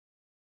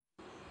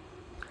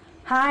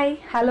Hi,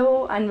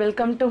 hello, and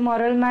welcome to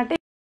marvelmatix.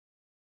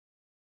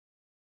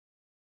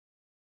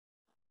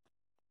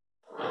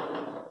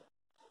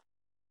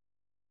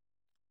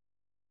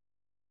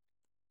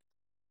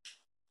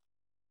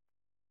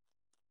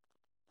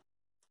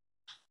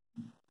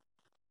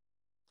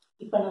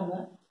 இப்போ நம்ம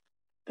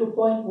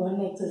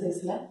 2.1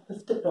 எக்ஸசைஸில்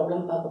 5th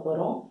problem பார்க்க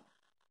போகிறோம்.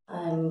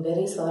 I am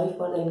very sorry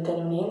for the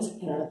inconvenience.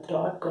 என்னோட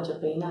த்ராட்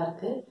கொஞ்சம் பெயினாக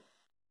இருக்குது,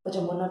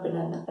 கொஞ்சம் முன்ன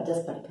பின்னா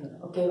அட்ஜஸ்ட் பண்ணிக்கோங்க,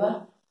 ஓகேவா?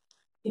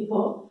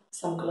 இப்போது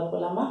சம்குள்ளே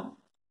போகலாமா?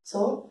 So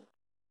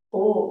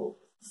O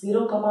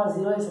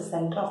 0,0 is the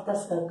center of the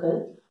circle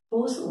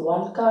whose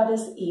one chord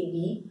is AB,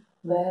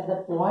 where the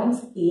points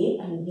A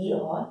and B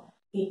are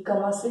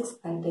 8,6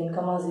 and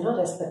 10,0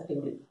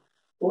 respectively.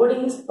 OD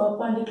is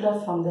perpendicular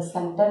from the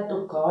center to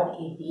chord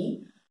AB.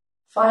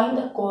 Find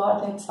the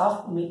coordinates of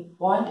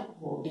midpoint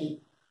OD.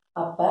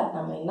 அப்போ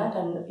நம்ம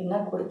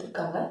என்ன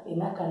கொடுத்துருக்காங்க,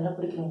 என்ன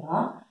கண்டுபிடிக்கணும்னா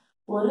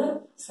ஒரு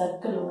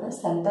சர்க்கிளோட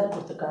centre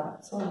கொடுத்துருக்காங்க.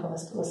 So நம்ம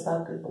first ஒரு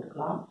சர்க்கிள்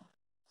கொடுக்கலாம்.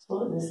 ஸோ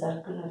இந்த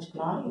சர்க்கிள்னு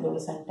வச்சுக்கலாம். இதோட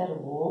சென்டர்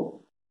O,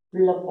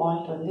 உள்ள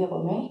பாயிண்ட் வந்து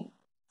எப்பவுமே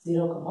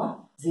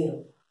 0,0.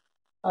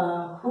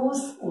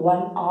 ஹூஸ்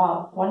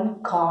ஒன்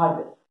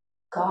கார்டு,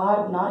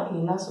 கார்ட்னா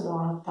என்ன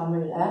சொல்லுவாங்க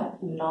தமிழில்?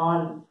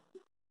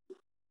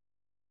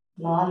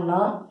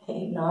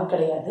 நான்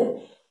கிடையாது,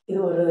 இது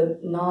ஒரு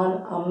நான்,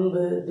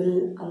 அம்பு,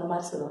 வில் அந்த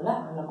மாதிரி சொல்லுவோம்ல,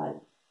 அந்த மாதிரி.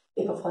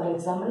 இப்போ ஃபார்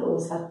எக்ஸாம்பிள்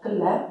ஒரு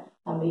சர்க்கிளில்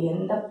நம்ம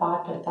எந்த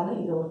பார்ட்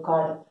எடுத்தாலும் இது ஒரு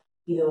கார்டு,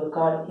 இது ஒரு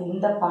கார்டு,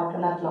 எந்த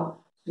பார்ட்டுன்னா இருக்கலாம்.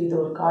 இது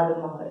ஒரு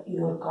கார்டுமாங்க,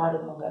 இது ஒரு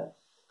கார்டுமாங்க,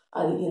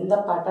 அது எந்த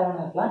பார்ட்டாக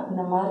வேணா இருக்கலாம்.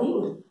 இந்த மாதிரி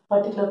ஒரு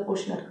பர்டிகுலர்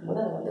போர்ஷன்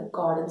எடுக்கும்போது அது வந்து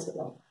கார்டுன்னு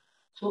சொல்லுவாங்க.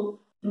 ஸோ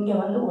இங்கே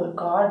வந்து ஒரு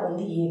கார்டு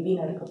வந்து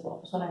ஏபின்னு எடுக்க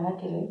போகிறோம். ஸோ நான் என்ன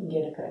கேள்வி இங்கே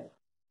எடுக்கிறேன்.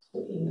 ஸோ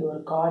இங்கே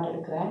ஒரு கார்டு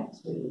எடுக்கிறேன்.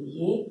 ஸோ இது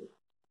ஏ,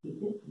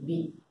 இது பி,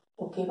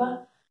 ஓகேவா?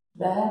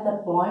 வேர் the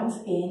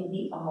points A and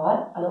B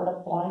R, அதோட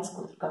பாயிண்ட்ஸ்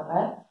கொடுத்துருக்காங்க.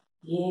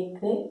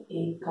 ஏக்கு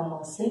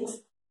 8,6,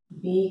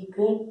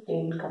 பிக்கு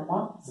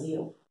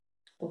 10,0,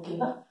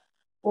 ஓகேவா?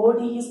 OD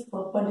is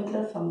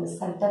perpendicular from the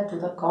center to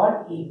the chord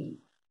AB.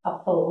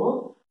 அப்போ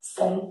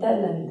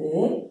சென்டர்லேருந்து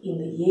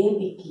இந்த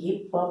ஏபிக்கு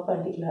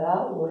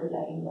பர்பண்டிகுலராக ஒரு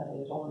லைன்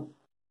வரைகிறோம்.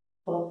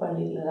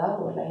 பர்பண்டிகுலராக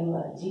ஒரு லைன்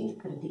வரைஞ்சி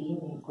இதுக்கு டி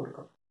நேம்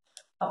கொடுக்கும்.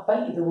 அப்போ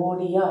இது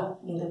ஓடியா,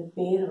 இந்த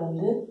பேர்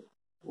வந்து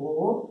ஓ,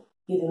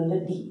 இது வந்து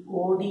டி.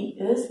 ஓடி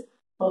is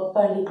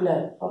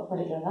perpendicular.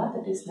 பர்பண்டிகுலர்னா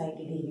that is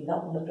 90 degree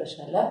தான், ஒன்றும்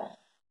பிரச்சனை இல்லை.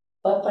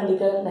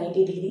 பர்பண்டிகுலர்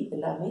 90 டிகிரி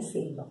எல்லாமே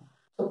சேம் தான்.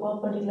 So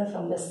perpendicular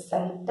from the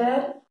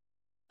centre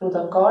to the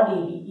chord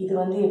AB. இது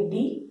வந்து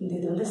எப்படி,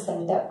 இது வந்து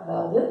சென்டர்,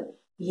 அதாவது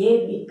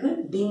ஏபிக்கு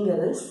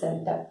டிங்கிறது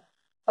centre.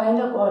 Find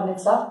the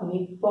coordinates of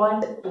mid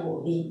point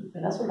ஓடி.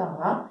 என்ன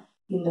சொல்றாங்கன்னா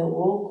இந்த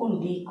ஓக்கும்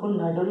டிக்கும்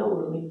நடுவில்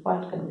ஒரு மிட்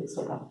பாயிண்ட் கண்டுபிடிக்க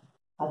சொல்றாங்க.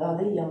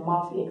 அதாவது எம்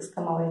ஆஃப் எக்ஸ்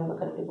கமாவை நம்ம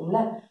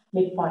கண்டுபிடிப்போம்ல,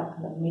 மிட் பாயிண்ட்,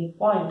 அந்த மிட்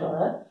பாயிண்டோட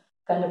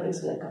கண்டுபிடிக்க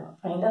சொல்லியிருக்காங்க.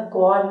 ஃபைண்ட் த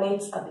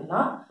கோஆர்டினேட்ஸ்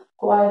அப்படின்னா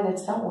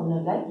கோஆர்டினேட்ஸ் தான் ஒன்றும்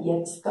இல்லை,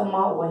 எக்ஸ்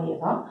கமா ஒய்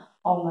தான்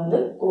அவங்க வந்து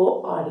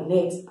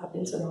கோஆர்டினேட்ஸ்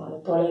அப்படின்னு சொல்லுவாங்க.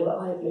 தொலைவு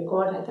அதுக்குரிய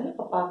கோஆர்டினேட்ஸ்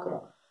இப்போ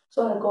பார்க்குறோம். ஸோ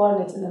அந்த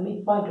கோஆர்டினேட்ஸ், இந்த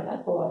மிட் பாயிண்டோட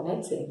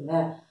கோஆர்டினேட்ஸ் என்ன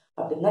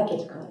அப்படின்னு தான்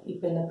கேட்டிருக்காங்க.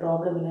 இப்போ இந்த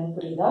ப்ராப்ளம் என்னன்னு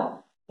புரியுதா?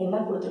 என்ன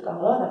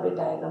கொடுத்துருக்காங்களோ அதை அப்படியே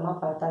டயக்ராமாக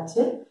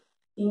பார்த்தாச்சு.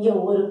 இங்கே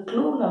ஒரு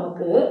க்ளூ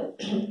நமக்கு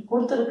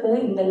கொடுத்துருக்குது,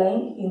 இந்த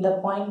லைன் இந்த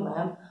பாயிண்ட்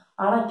மேம்.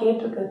 ஆனால்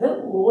கேட்டிருக்கிறது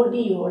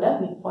ஓடியோட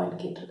மிட்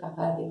பாயிண்ட்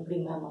கேட்டிருக்காங்க. அது எப்படி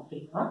மேம்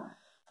அப்படின்னா,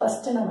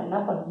 ஃபஸ்ட்டு நம்ம என்ன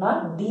பண்ணோம்னா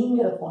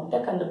டிங்கிற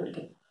பாயிண்ட்டை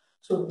கண்டுபிடிக்கணும்.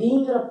 ஸோ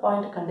டிங்கிற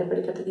பாயிண்ட்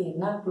கண்டுபிடிக்கிறதுக்கு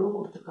என்ன க்ளூ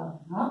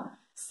கொடுத்துருக்காங்கன்னா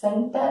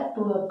centre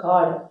to the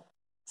card.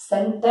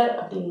 Centre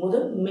அப்படிங்கும்போது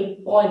மிட்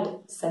பாயிண்ட்,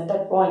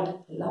 சென்டர் பாயிண்ட்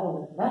எல்லாம்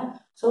ஒன்று தானே.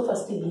 ஸோ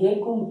ஃபஸ்ட்டு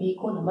ஏக்கும்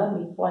பிக்கும் நம்ம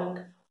மிட் பாயிண்ட்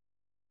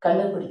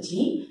கண்டுபிடிச்சி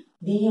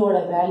டியோட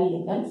வேல்யூ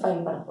என்னன்னு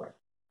ஃபைண்ட் பண்ண போகிறோம்,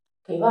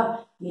 ஓகேவா?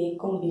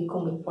 ஏக்கும்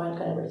பிக்கும் மிட் பாயிண்ட்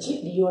கண்டுபிடிச்சி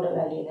டியோட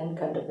வேல்யூ என்னன்னு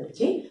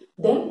கண்டுபிடிச்சி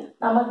தென்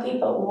நமக்கு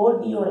இப்போ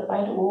ஓடியோட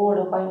பாயிண்ட்,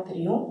 ஓவோட பாயிண்ட்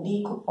தெரியும்,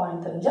 டிக்கு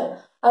பாயிண்ட் தெரிஞ்சால்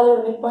அதோட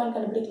மிட் பாயிண்ட்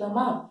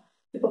கண்டுபிடிக்கலாமா?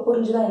 இப்போ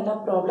புரிஞ்சுதான் என்ன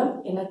ப்ராப்ளம்,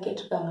 என்ன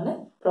கேட்டிருக்காங்கன்னு.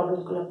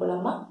 ப்ராப்ளம்குள்ளே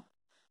போகலாமா?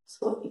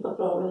 ஸோ இப்போ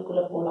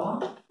ப்ராப்ளம்குள்ளே போகலாம்.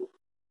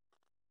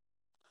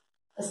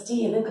 ஃபஸ்ட்டு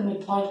எதுக்கு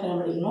மிட் பாயிண்ட்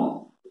கண்டுபிடிக்கணும்?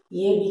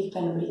 ஏபிக்கு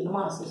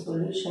கண்டுபிடிக்கணுமா? ஸோ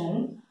சொல்யூஷன்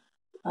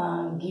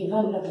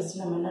கிவன்ல ஃபஸ்ட்டு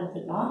நம்ம என்ன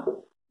எடுத்துக்கலாம்,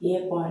 ஏ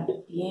பாயிண்ட்,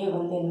 ஏ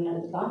வந்து என்ன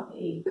எடுத்துக்கலாம்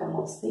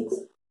 8,6,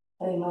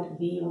 அதே மாதிரி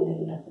பி வந்து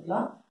என்ன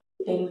எடுத்துக்கலாம்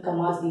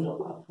 10,0.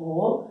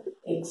 அப்போது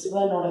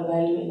x1ஓட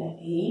வேல்யூ என்ன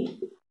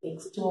 8,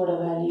 x2ஓட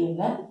வேல்யூ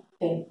என்ன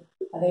 10,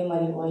 அதே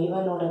மாதிரி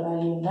y1ஓட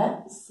வேல்யூ என்ன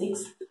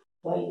 6,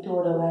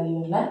 y2ஓட வேல்யூ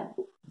என்ன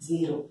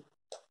 0.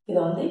 இதை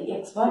வந்து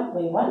x1,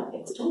 y1,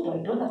 x2,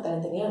 y2 நான்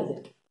தனித்தனியாக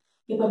எழுதிருக்கேன்.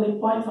 இப்போ மிட்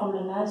பாயிண்ட்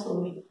ஃபார்முலா என்ன? ஸோ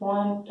மிட்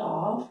பாயிண்ட்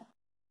ஆஃப்,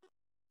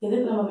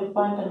 எதுக்கு நம்ம மிட்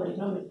பாயிண்ட்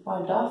கண்டுபிடிக்கணும்? Mid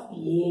point of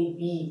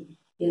AB.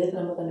 எதுக்கு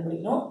நம்ம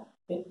கண்டுபிடிக்கணும்?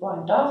 மிட்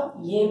பாயிண்ட் ஆஃப்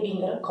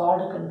ஏபிங்கிற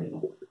கார்டு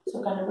கண்டுபிடிக்கணும். ஸோ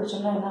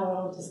கண்டுபிடிச்சோம்னா என்ன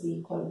வரும்? Which is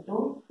equal to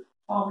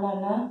formula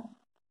என்ன?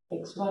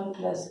 x1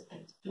 +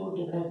 x2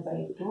 divide by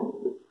 2,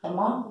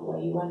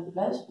 y1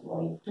 +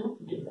 y2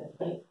 divide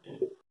by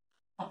 2.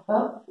 அப்போ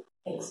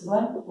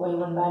x1,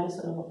 y1 வேல்யூ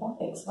சொல்ல பார்ப்போம்.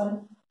 x1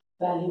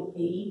 value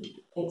 8,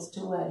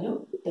 x2 value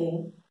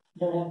 10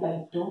 divided by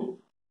 2,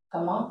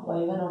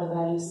 y1 ஓட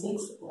வேல்யூ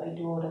 6,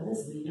 y2 ஓடது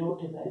 0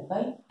 divided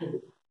by 2.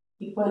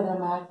 இப்போ இதை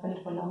நம்ம ஆட் பண்ணி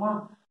பண்ணலாமா?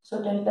 ஸோ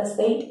 10 +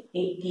 8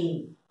 18.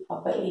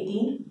 அப்போ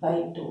 18 by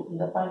 2.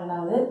 இந்த பாயிண்ட்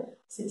என்னாவது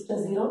 6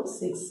 + 0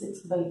 6 6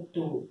 by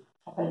 2.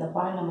 அப்போ இந்த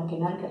பாயிண்ட் நமக்கு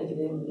என்னன்னு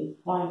கிடைக்குது மிட்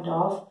பாயிண்ட்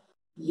ஆஃப்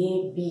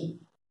ஏபி.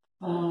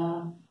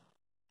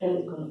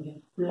 எழுதிக்கோங்க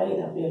ஃபுல்லாக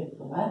இதை அப்படியே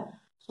எடுத்துக்கோங்க.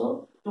 ஸோ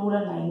 2ல்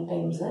 9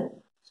 டைம்ஸு,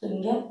 ஸோ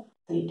இங்கே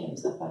 3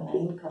 டைம்ஸ். அப்போ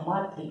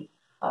 9, 3.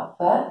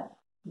 அப்போ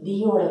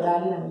டியோட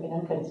வேல்யூ நமக்கு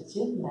என்னன்னு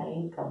கிடைச்சிச்சு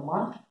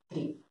 9,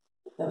 3.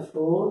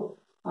 Therefore,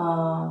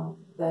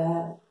 the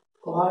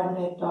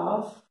coordinate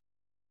of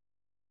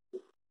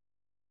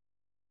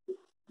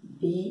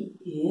D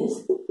is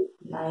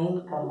 9,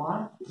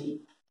 3.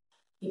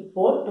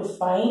 இப்போ to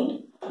find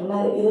என்ன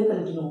இது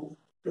கண்டுபிடிக்கணும்,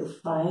 to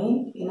find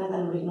என்ன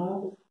கண்டுபிடிக்கணும்,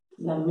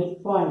 the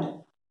midpoint,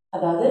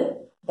 அதாவது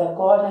the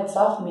coordinates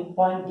of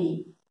midpoint D.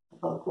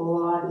 அப்போ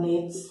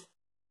coordinates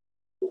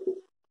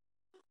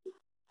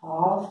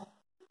of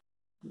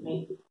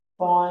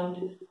midpoint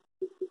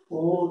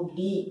OD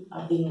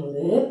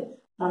அப்படிங்கும்போது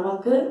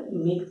நமக்கு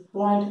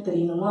midpoint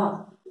தெரியணுமா?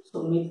 ஸோ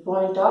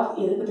midpoint of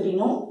எதுக்கு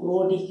தெரியணும்,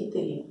 ODக்கு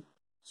தெரியணும்.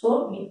 ஸோ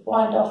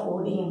midpoint of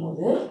ODங்கும்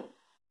போது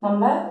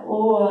நம்ம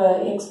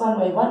x1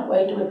 y1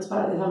 y2 x1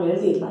 அதை நம்ம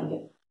எழுதிடலாம் இங்கே.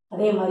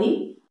 அதே மாதிரி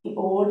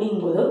இப்போ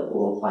ஓடிங்கும் போது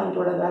O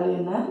பாயிண்டோட வேல்யூ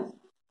என்ன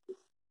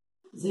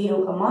 0,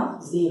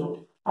 0.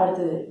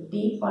 அடுத்தது D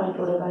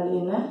பாயிண்டோட வேல்யூ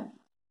என்ன,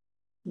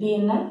 D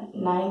என்ன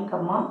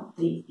 9,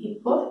 3.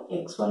 இப்போ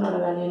x1 ஓட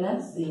வேல்யூ என்ன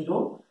 0,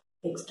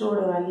 x2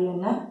 ஓட வேல்யூ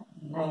என்ன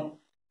 9.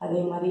 அதே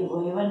மாதிரி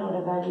y1 ஓட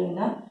வேல்யூ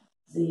என்ன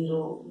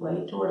 0,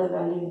 y2 ஓட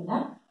வேல்யூ என்ன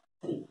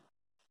 3.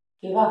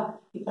 ஓகேவா?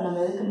 இப்போ நம்ம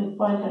எதுக்கு மிட்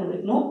பாயிண்ட்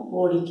கண்டுபிடிக்கணும்,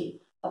 ஓடிக்கு.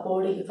 அப்போ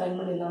ஓடிக்கு ஃபைண்ட்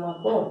பண்ணிடலாமா?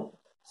 அப்போ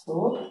ஸோ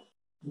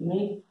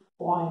மிட்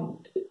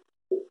பாயிண்ட்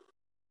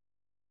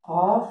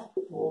ஆஃப்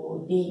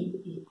ஓடி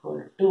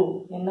ஈக்குவல் டு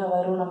என்ன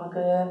வரும்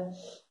நமக்கு,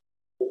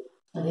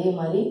 அதே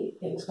மாதிரி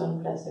x1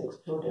 +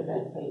 x2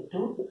 divided by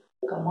 2,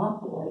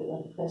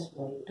 y1 +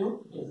 y2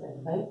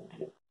 divided by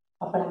 2.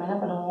 அப்போ நம்ம என்ன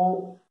பண்ணுவோம்,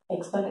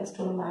 x1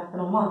 x2 நம்ம ஆட்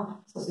பண்ணுவோமா?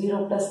 ஸோ 0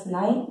 +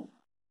 9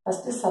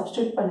 ஃபஸ்ட்டு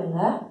சப்ஸ்டியூட் பண்ணுங்க,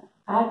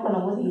 ஆட்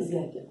பண்ணும்போது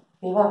ஈஸியாக இருக்கும்.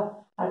 ஓகேவா?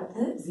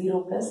 அடுத்து 0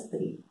 +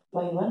 3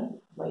 y1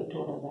 y2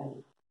 ஓட வேல்யூ.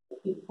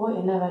 இப்போ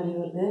என்ன வேல்யூ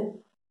வருது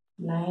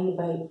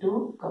 9/2,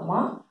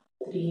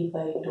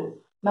 3/2.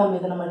 மேம்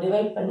இதை நம்ம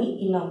டிவைட் பண்ணி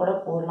இன்னும் கூட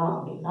போடலாம்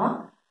அப்படின்னா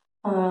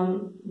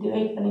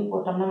டிவைட் பண்ணி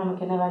போட்டோம்னா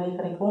நமக்கு என்ன வேல்யூ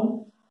கிடைக்கும்,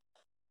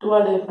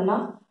 2ஆல் டிவைட்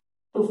பண்ணால்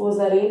 2 4s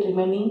are 8,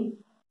 ரிமைனிங்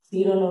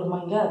 0ன்னு வருமா,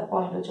 இங்கே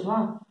பாயிண்ட்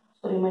வச்சுக்கலாம்.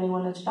 ஸோ ரிமைனிங்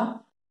 1 வச்சுட்டா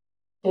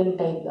 10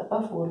 டைம்ஸ், அப்போ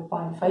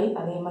 4.5.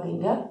 அதே மாதிரி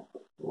இங்கே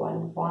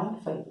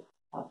 1.5.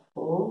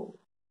 அப்போது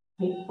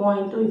மிட்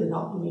பாயிண்ட்டும்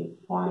இதுதான், மிட்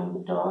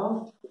பாயிண்ட்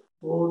ஆஃப்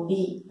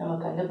ஓடி நம்ம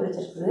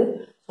கண்டுபிடிச்சிருக்குது.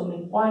 ஸோ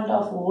மிட் பாயிண்ட்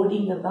ஆஃப்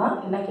ஓடிங்கிறது தான்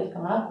என்ன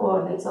கேட்காங்கன்னா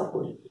கோஆர்டினேட்ஸ் ஆஃப்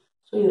ஓடி.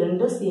 ஸோ இது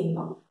ரெண்டும் சேம்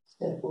தான்.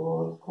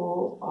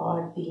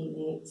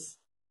 கோஆர்டினேட்ஸ்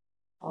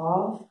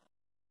ஆஃப்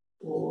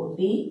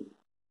ஓடி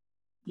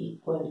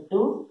ஈக்குவல்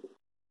டு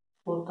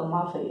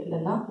 4, 5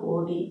 இல்லைன்னா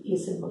ஓடி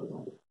இஸ்ன்னு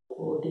கொடுக்கணும்.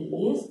 ஓடி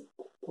இஸ்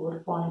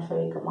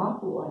 4.5,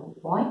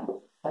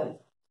 1.5.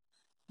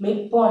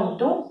 மிட்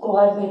பாயிண்ட்டும்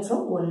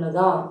கோஆர்டினேட்ஸும் ஒன்று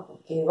தான்.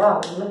 ஓகேவா?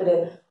 ஒன்றும்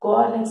கிடையாது.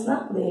 கோஆர்டினேட்ஸ்னா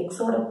இந்த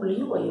எக்ஸோட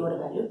புள்ளியும் ஒய்யோட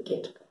வேல்யூ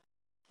கேட்டிருக்கேன்.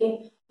 ஓகே,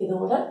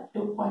 இதோட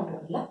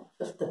 2.1ல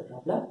 5th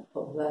ப்ராப்ளம்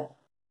ஓவர்.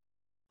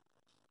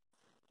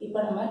 இப்போ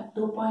நம்ம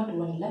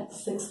 2.1ல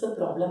 6th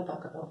ப்ராப்ளம்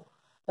பார்க்க போகிறோம்.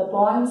 The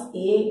points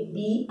A, B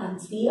and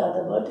C are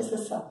the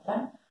vertices of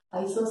an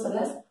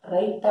isosceles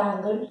right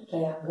angle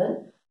triangle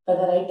where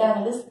the right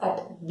angle is at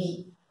B.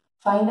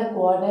 Find the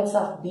coordinates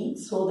of B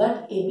so that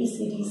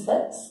ABCD is a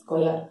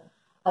square.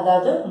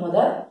 அதாவது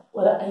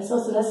ஒரு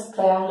isosceles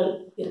triangle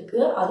இருக்கு,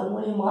 அது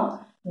மூலியமா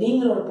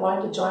டிங்கிற ஒரு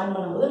point join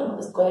பண்ணும்போது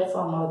நமக்கு square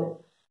form ஆகுது.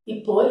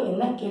 இப்போ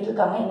என்ன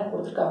கேட்டிருக்காங்க, என்ன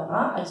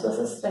கொடுத்துருக்காங்கன்னா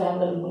ஐசோசெலஸ்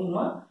ட்ரையாங்கிள்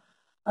மூலியமா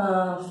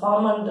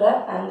ஃபார்ம் பண்ற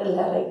ஆங்கிள்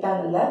ரைட்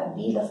ஆங்கிள்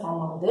பில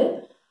ஃபார்ம் ஆகுது.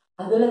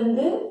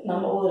 அதுலேருந்து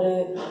நம்ம ஒரு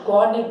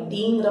கோஆர்டினேட்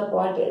டிங்கிற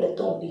பாயிண்ட்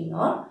எடுத்தோம்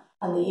அப்படின்னா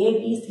அந்த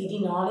ஏபிசிடி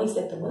 4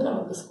 சேர்த்தும் போது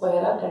நமக்கு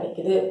ஸ்கொயரா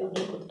கிடைக்குது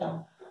அப்படின்னு கொடுத்துட்டாங்க.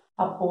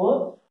 அப்போ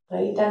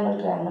ரைட் ஆங்கிள்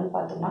ட்ரையாங்கிள்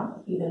பார்த்தோம்னா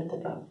இது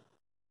எடுத்துக்கலாம்.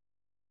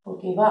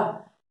 ஓகேவா?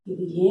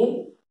 இது ஏ,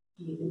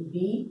 இது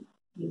பி,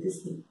 இது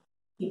சி.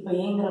 இப்போ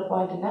ஏங்கிற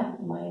பாயிண்ட் என்ன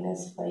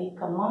 -5,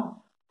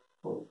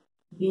 4.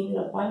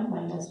 பிங்கிற பாயிண்ட்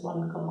 -1,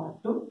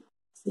 2.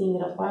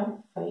 சிங்கிற பாயிண்ட்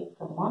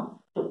 5,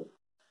 2.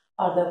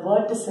 அந்த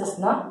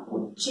வேர்டிசஸ்னா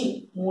உச்சி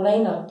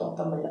முனைன்னு அர்த்தம்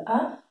தமிழ்ல.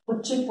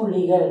 உச்சி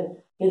புள்ளிகள்.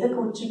 எதுக்கு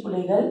உச்சி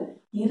புள்ளிகள்?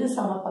 இரு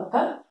சமபக்க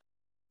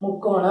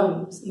முக்கோணம்,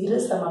 இரு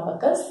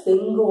சமபக்க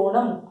செங்கோண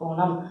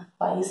முக்கோணம்.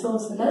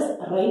 Isosceles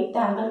right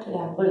angle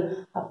triangle.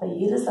 அப்ப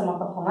இரு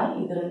சமபக்கம்னா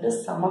இது ரெண்டு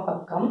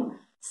சமபக்கம்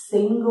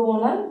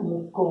செங்கோண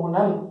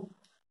முக்கோணம்.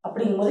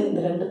 அப்படிங்கும்போது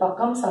இந்த ரெண்டு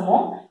பக்கம்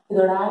சமம்.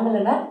 இதோட ஆங்கிள்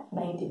என்ன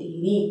 90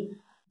 degree.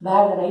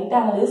 where the right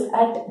angle is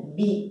at B.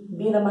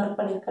 B ல mark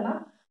பண்ணிருக்கனா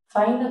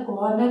find the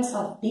coordinates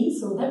of D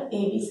so that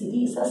ABCD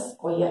is a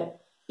square.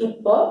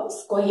 இப்போ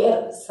ஸ்கொயர்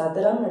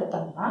சதுரம்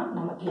எடுத்தோம்னா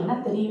நமக்கு என்ன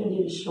தெரிய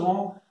வேண்டிய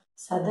விஷயம்,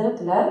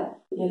 சதுரத்துல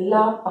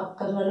எல்லா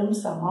பக்கங்களும்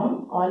சமம்,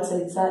 all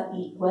sides are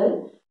equal,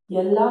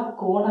 எல்லா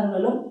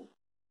கோணங்களும்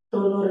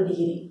 90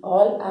 degree,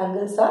 all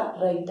angles are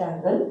right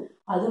angle.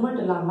 அது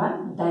மட்டும் இல்லாம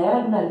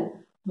diagonal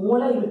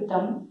மூலை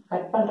விட்டம்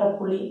கட் பண்ற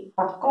புள்ளி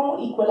பக்கம்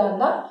ஈக்குவலா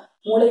இருந்தா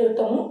மூலை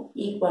விட்டமும்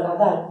ஈக்குவலா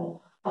தான் இருக்கும்.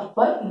 அப்ப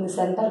இந்த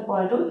சென்டர்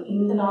பாயிண்ட்டும்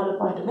இந்த 4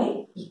 பாயிண்ட்டுமே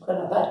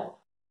ஈக்குவலா தான் இருக்கும்.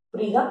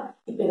 புரியுதா?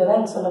 இப்ப இதெல்லாம்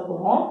இங்க சொல்ல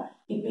போறோம்.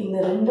 இப்ப இந்த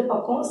 2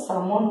 பக்கம்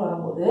சமம்னு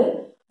வரும்போது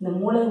இந்த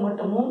மூலை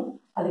மட்டுமும்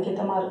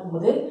அதுக்கேற்ற மாதிரி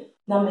இருக்கும்போது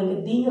நம்ம இங்க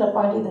டிங்கிற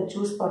பாயிண்ட் இதை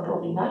சூஸ் பண்றோம்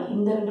அப்படின்னா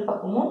இந்த 2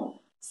 பக்கமும்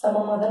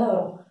சமமா தானே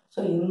வரும். ஸோ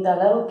இந்த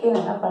அளவுக்கு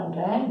நான் என்ன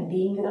பண்றேன்,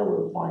 டிங்கிற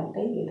ஒரு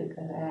பாயிண்டை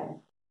எடுக்கிறேன்.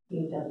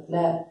 இந்த இடத்துல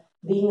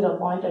டிங்கிற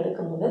பாயிண்ட்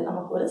எடுக்கும்போது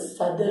நமக்கு ஒரு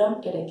சதுரம்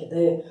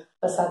கிடைக்குது.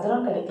 இப்ப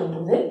சதுரம் கிடைக்கும்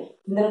போது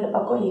இந்த 2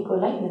 பக்கம்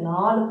ஈக்குவலா இந்த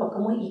 4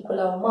 பக்கமும்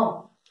ஈக்குவல் ஆகுமா?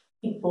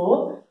 இப்போ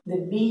இந்த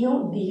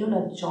பியும் டியும்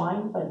நான்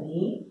ஜாயின்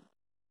பண்ணி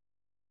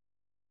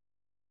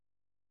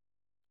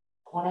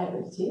கோணை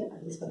வச்சு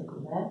அட்ஜஸ்ட்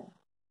பண்ணிக்கோங்க.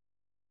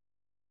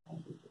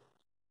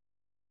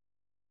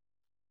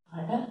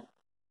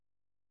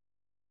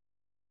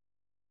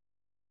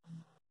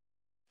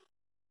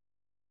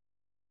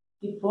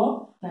 இப்போ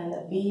நான் இந்த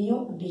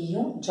பியும்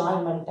டியும்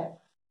ஜாயின் பண்ணிட்டேன்.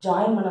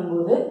 ஜாயின்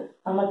பண்ணும்போது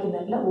நமக்கு இந்த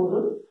இடத்துல ஒரு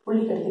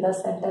புள்ளி கிடைக்குதா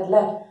சென்டர்ல.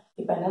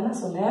 இப்ப என்னன்னா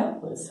சொன்னேன்,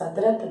 ஒரு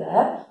சதுரத்துல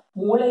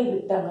மூலை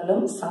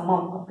விட்டங்களும்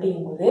சமம்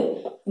அப்படிங்கும்போது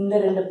இந்த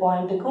 2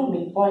 பாயிண்ட்டுக்கும்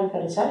மிட் பாயிண்ட்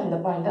கிடைச்சா இந்த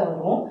பாயிண்ட் தான்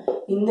வரும்.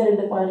 இந்த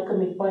 2 பாயிண்ட்டுக்கு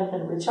மிட் பாயிண்ட்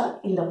கண்டுபிடிச்சா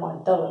இந்த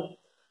பாயிண்ட் தான் வரும்.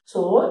 ஸோ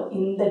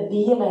இந்த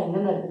டியை நான்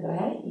என்னன்னு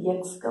எடுத்துக்கிறேன்,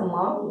 எக்ஸ்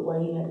கமா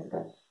ஒய்ன்னு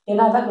எடுத்துக்கிறேன்.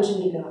 ஏன்னா அதான்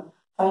கொஸ்டின் கேட்கலாம்,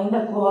 find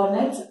the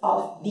coordinates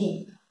of D.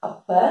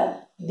 அப்ப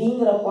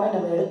டிங்கிற பாயிண்ட்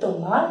நம்ம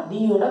எடுத்தோம்னா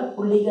டியோட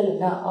புள்ளிகள்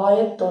என்ன,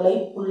 ஆயத்தொலை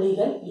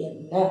புள்ளிகள்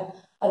என்ன,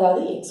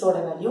 அதாவது எக்ஸோட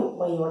வேல்யூ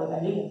ஒய்யோட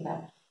வேல்யூ என்ன.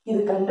 இது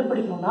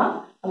கண்டுபிடிக்கணும்னா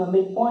நம்ம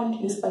மிட் பாயிண்ட்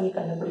யூஸ் பண்ணி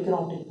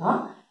கண்டுபிடிக்கிறோம் அப்படின்னா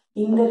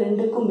இந்த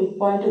 2க்கும் மிட்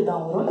பாயிண்ட்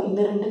இதுதான் வரும்,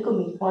 இந்த 2க்கும்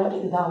மிட் பாயிண்ட்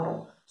இதுதான்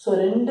வரும். ஸோ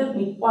 2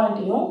 மிட்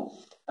பாயிண்ட்டையும்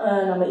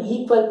நம்ம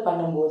ஈக்குவல்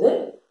பண்ணும்போது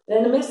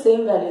ரெண்டுமே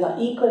சேம் வேல்யூ தான்.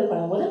 ஈக்குவல்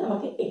பண்ணும்போது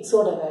நமக்கு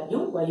எக்ஸோட வேல்யூ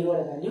ஒய்யோட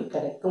வேல்யூ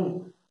கிடைக்கும்.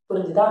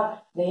 புரிஞ்சுதா?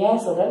 இதை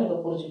ஏன் சொல்றேன் நீங்க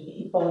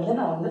புரிஞ்சுக்கணும். இப்போ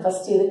நான்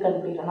ஃபர்ஸ்ட் எது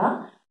கண்டுபிடிக்கிறேன்னா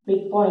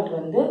மிட்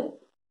பாயிண்ட்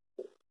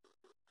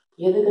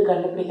எதுக்கு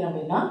கண்டுபிடிக்கிறேன்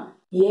அப்படின்னா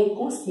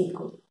ஏக்கும்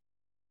சிக்கும்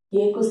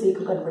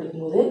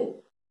கண்டுபிடிக்கும் போது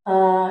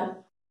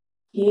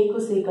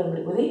ஏக்கும் சி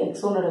கண்டுபிடிக்கும்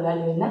எக்ஸ்1ஓட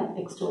வேல்யூ என்ன,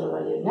 எக்ஸ்2ஓட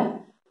வேல்யூ என்ன,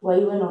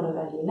 ஒய்1ஓட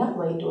வேல்யூ என்ன,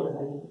 ஒய்2ஓட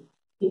வேல்யூ என்ன.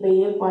 இப்போ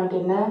ஏ பாயிண்ட்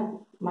என்ன,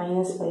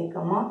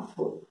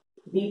 -5,4.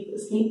 பி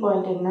சி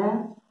பாயிண்ட் என்ன,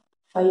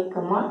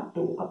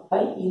 5,2.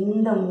 அப்ப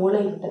இந்த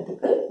மூலை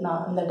விட்டத்துக்கு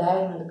நான் அந்த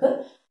டயகனலுக்கு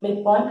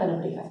மிட் பாயிண்ட்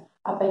கண்டுபிடிக்கிறேன்.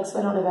 அப்ப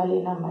x1ஓட வேல்யூ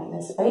என்ன,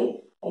 -5,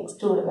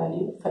 x2ஓட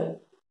வேல்யூ 5,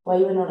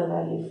 y1ஓட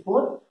வேல்யூ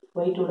 4,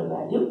 y2ஓட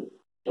வேல்யூ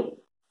 2.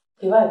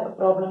 ஓகேவா? இப்ப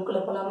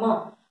ப்ராப்ளம்குள்ள போலாமா?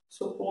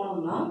 ஸோ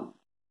போனோம்னா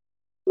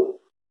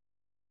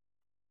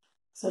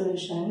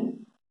சொல்யூஷன்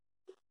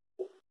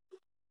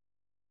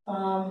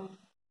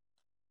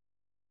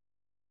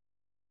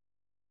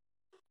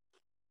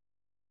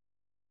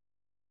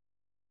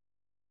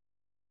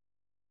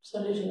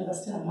சொல்யூஷன்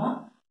ஃபர்ஸ்ட் நம்ம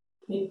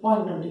மிட்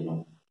பாயிண்ட்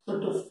கண்டுபிடிக்கணும். So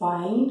to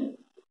find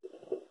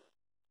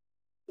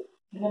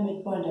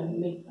mid point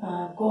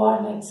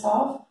coordinates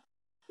of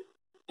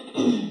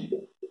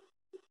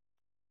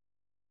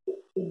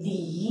D,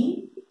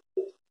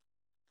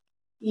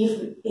 if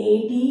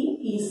AD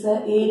is a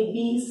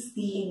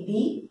ABCD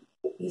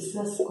is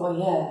a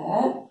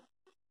square,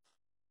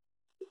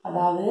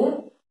 அதாவது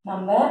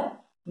நம்ம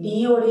D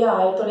உடைய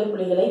ஆயத்தொலை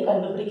புள்ளிகளை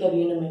கண்டுபிடிக்க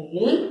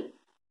வேண்டுமெனில்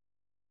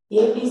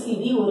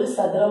ABCD ஒரு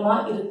சதுரமா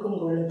இருக்கும்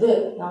பொழுது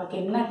நமக்கு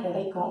என்ன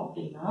கிடைக்கும்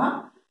அப்படின்னா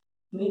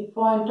மிட்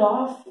பாயிண்ட்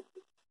ஆஃப்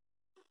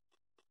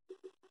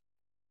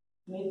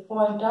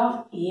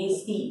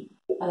AC,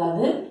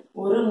 அதாவது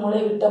ஒரு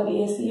மூலை விட்டம்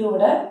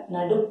ஏசியோட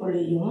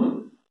நடுப்புள்ளியும்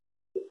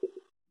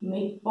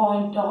மிட்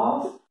பாயிண்ட்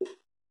ஆஃப்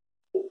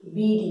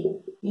பிடி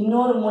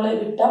இன்னொரு மூலை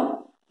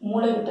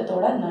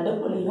விட்டத்தோட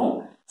நடுப்புள்ளியும்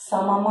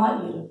சமமா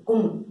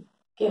இருக்கும்.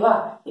 ஓகேவா?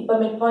 இப்ப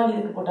மிட் பாயிண்ட்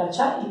இதுக்கு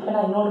போட்டாச்சா? இப்ப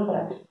நான் இன்னொன்று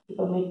போறேன்.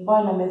 இப்ப மிட்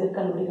பாயிண்ட் நம்ம எதுக்கு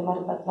கண்டுபிடிக்கிற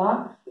மாதிரி பார்த்தலாம்,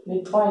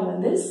 மிட்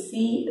பாயிண்ட்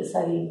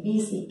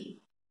பிசிக்கு.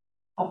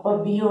 அப்ப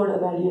பியோட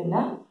வேல்யூ என்ன,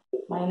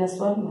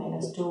 -1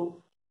 -2.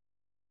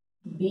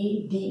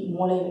 BD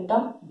மூலை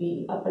விட்டம் B.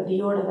 அப்ப D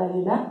ஓட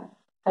வேல்யூ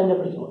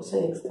கண்டுபிடிக்கணும். So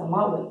x,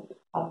 y.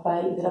 அப்ப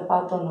இதுல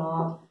பார்த்தோம்னா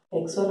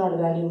x1 ஓட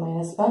வேல்யூ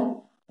 -1,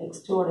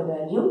 x2 ஓட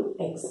வேல்யூ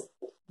x,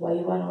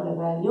 y1 ஓட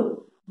வேல்யூ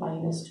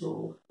 -2,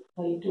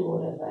 y2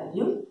 ஓட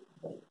வேல்யூ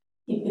y.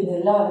 இப்போ இந்த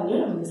எல்லா வேல்யூ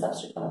நம்ம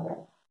சப்ஸ்டிட்யூட் பண்ண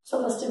போறோம். ஸோ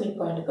ஃபர்ஸ்ட் மிட்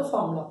பாயிண்ட்டுக்கு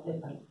ஃபார்முலா அப்ளை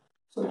பண்ணலாம்.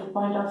 ஸோ மிட்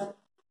பாயிண்ட் ஆஃப்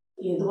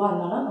எதுவாக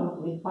இருந்தாலும் நமக்கு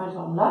mid point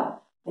formula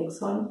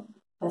x1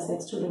 +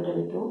 x2 /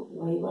 2,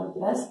 y1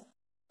 +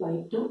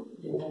 y2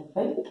 /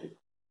 2.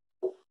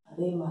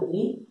 அதே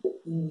மாதிரி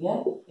இங்க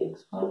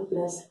x1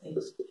 +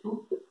 x2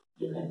 /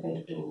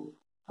 2,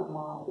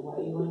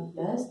 y1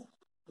 +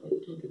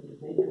 y2 /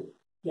 2.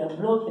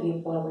 எவ்வளோ பெரிய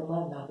ப்ராப்ளமாக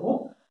இருந்தாலும்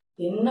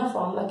என்ன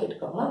ஃபார்முலா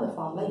கேட்டுக்கோங்களோ அந்த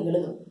ஃபார்முலா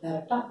எழுதும்,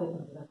 டைரெக்டாக அப்ளை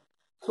பண்ணுறது.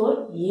 ஸோ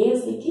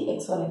ஏசிக்கு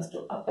x1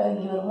 x2 அப்போ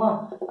இங்கே வருமா?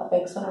 அப்போ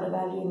x1ஓட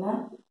வேல்யூ என்ன,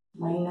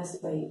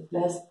 -5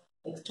 ப்ளஸ்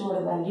x2ஓட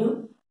வேல்யூ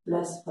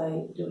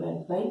 +5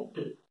 /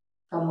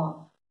 2.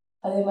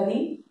 அதே மாதிரி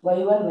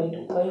y1 y2,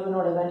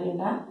 y1ஓட வேல்யூ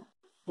என்ன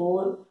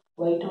 4,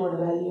 y2 ஓட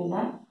வேல்யூ என்ன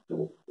 2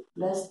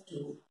 +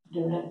 2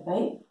 /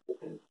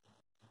 2,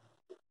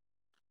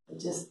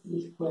 which is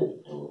equal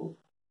to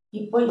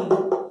இப்போ இது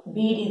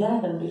BD தான்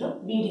கண்டுபிடிக்கிறோம்.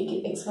 BDக்கு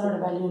x1 ஓட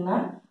வேல்யூ என்ன?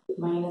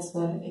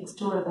 -1. x2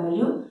 ஓட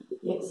வேல்யூ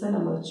x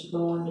நம்ம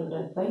வச்சுக்கிறோம்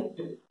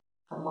 /2.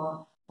 கமா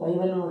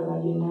y1 ஓட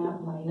வேல்யூ என்ன?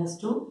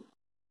 -2.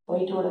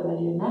 y2 ஓட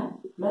வேல்யூ என்ன?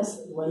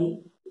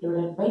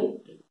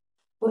 +y/2.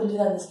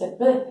 புரிஞ்சுதா அந்த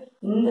ஸ்டெப்பு?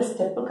 இந்த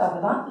ஸ்டெப்புக்காக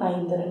தான் நான்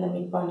இந்த ரெண்டு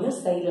மிட் பாயிண்டையும்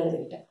சைடில்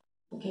எழுதிக்கிட்டேன்.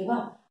 ஓகேவா?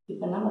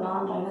 இப்போ நம்ம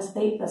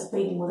 -5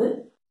 +5 போது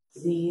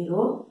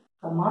 0,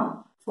 4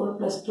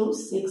 + 2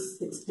 6,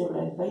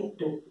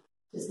 6/2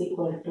 is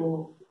equal to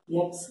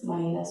x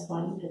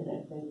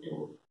 -1/2,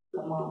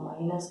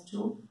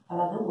 -2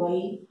 அதாவது y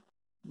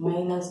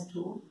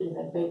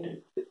 -2/2.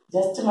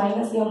 ஜஸ்ட்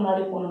மைனஸ்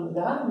முன்னாடி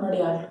போனதுக்காக முன்னாடி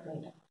ஆல்டர்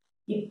பண்ணிட்டேன்.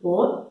 இப்போ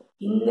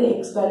இந்த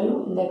x வேல்யூ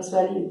இந்த x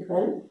வேல்யூ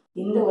ஈக்குவல்,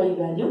 இந்த y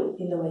வேல்யூ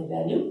இந்த y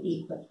வேல்யூ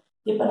ஈக்குவல்.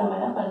 இப்போ நம்ம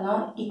என்ன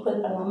பண்ணலாம்?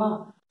 ஈக்குவல் பண்ணலாமா?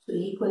 ஸோ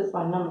ஈக்குவல்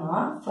பண்ணோம்னா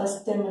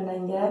ஃபர்ஸ்ட் டைம் என்ன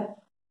இங்க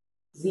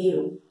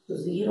 0. So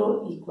 0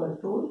 equal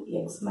to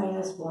x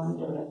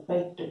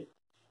 -1/2.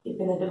 இப்போ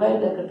இந்த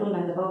டிவைடில் இருக்க 2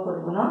 நான் இந்த பக்கம்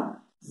கொண்டு போனால்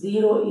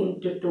 0 ×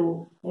 2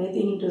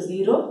 anything into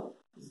 0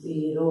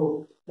 0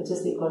 which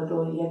is equal to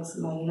x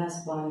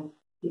 -1.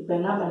 இப்போ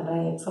என்ன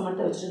பண்ணுறேன்? எக்ஸை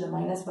மட்டும் வச்சுட்டு இந்த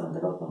 -1 இந்த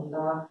பக்கம்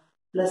கொண்டா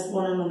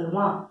 +1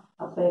 வந்துடுமா?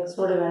 அப்போ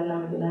எக்ஸோட வேல்யூ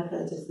நமக்கு என்னன்னு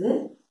கிடைச்சிருது?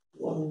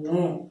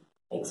 1.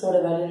 எக்ஸோட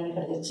வேல்யூ என்னன்னு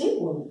கிடைச்சிச்சு?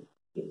 1.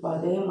 இப்போ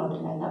அதே மாதிரி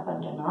நான் என்ன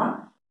பண்ணுறேன்னா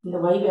இந்த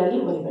y வேல்யூ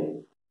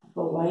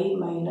அப்போ y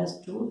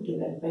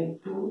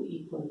 -2/2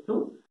 equal to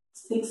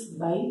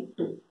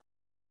 6/2.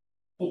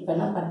 இப்போ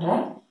என்ன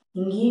பண்ணுறேன்?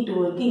 இங்கேயும் 2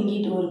 இருக்குது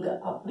இங்கேயும் 2 இருக்குது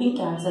அப்படியும்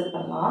கேன்சல்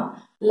பண்ணலாம்.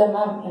 இல்லை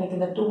மேம் எனக்கு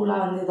இந்த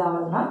 2லாம் வந்து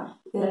இதாகுதுன்னா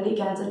இது ரெண்டையும்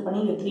கேன்சல் பண்ணி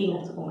இங்கே 3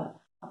 எடுத்துக்கோங்க.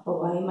 அப்போ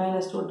y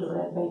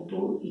 -2/2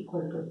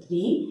 equal to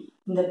 3.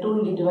 இந்த 2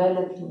 இங்கே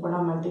டிவைடில்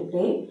பண்ணால்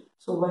multiply.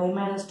 So y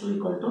 -2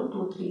 equal to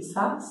 2 3s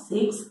are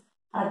 6.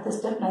 அடுத்த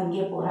ஸ்டெப் நான்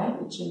இங்கே போகிறேன்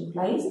which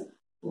implies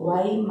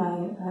y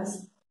minus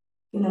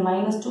இந்த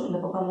 -2 இந்த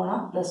பக்கம்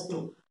போனால் +2.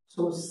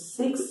 ஸோ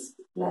 6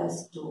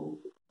 + 2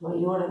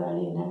 y-ஓட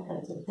வேல்யூ என்னன்னு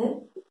கிடைச்சிருக்கு?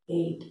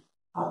 8.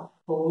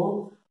 அப்போ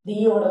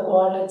D-ஓட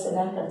கோஆர்டினேட்ஸ்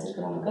என்னன்னு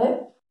கிடைச்சிருக்கு நமக்கு?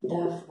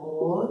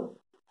 therefore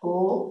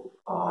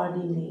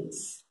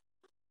coordinates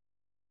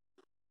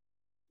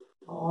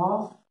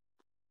of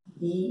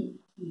D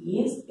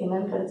is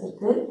என்னன்னு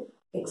கிடைச்சிருக்கு?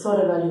 x-ஓட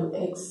value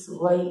x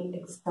y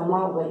x,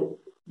 y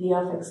D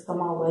of x,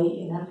 y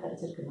என்னன்னு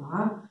கிடைச்சிருக்குன்னா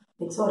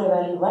x-ஓட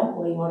வேல்யூ 1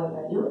 y-ஓட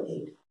வேல்யூ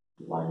 8.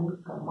 1,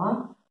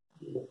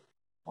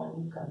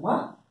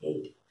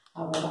 8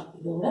 அவ்வளோதான்.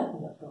 இதோட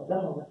இந்த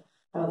ப்ராப்ளம் over.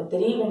 நமக்கு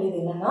தெரிய வேண்டியது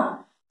என்னன்னா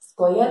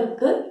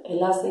ஸ்கொயருக்கு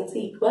எல்லா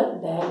சைட்ஸும் ஈக்குவல்,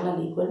 டயகனல்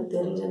ஈக்குவல்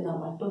தெரிஞ்சிருந்தா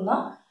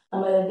மட்டும்தான்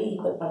நம்ம ரெண்டு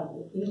ஈக்குவல் பண்ண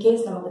முடியும்.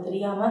 இன்கேஸ் நமக்கு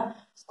தெரியாம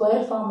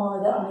ஸ்கொயர் ஃபார்ம்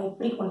ஆகுது ஆனால்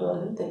எப்படி கொண்டு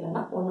வரதுன்னு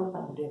தெரியலன்னா ஒன்றும்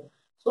பண்ண முடியாது.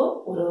 ஸோ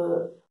ஒரு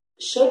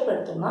ஷேப்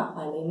எடுத்தோம்னா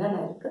அதில்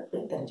என்னென்ன இருக்கு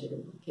அப்படின்னு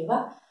தெரிஞ்சுக்கணும். ஓகேவா?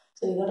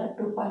 ஸோ இதோட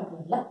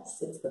 2.1ல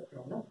 6th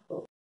ப்ராப்ளம்.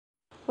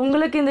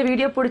 உங்களுக்கு இந்த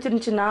வீடியோ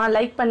பிடிச்சிருந்துச்சுன்னா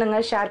லைக்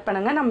பண்ணுங்கள், ஷேர்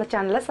பண்ணுங்கள், நம்ம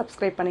சேனலை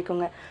சப்ஸ்கிரைப்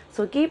பண்ணிக்கோங்க.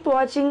 ஸோ கீப்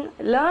வாட்சிங்,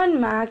 learn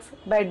maths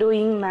by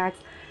doing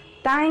maths.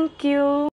 Thank you.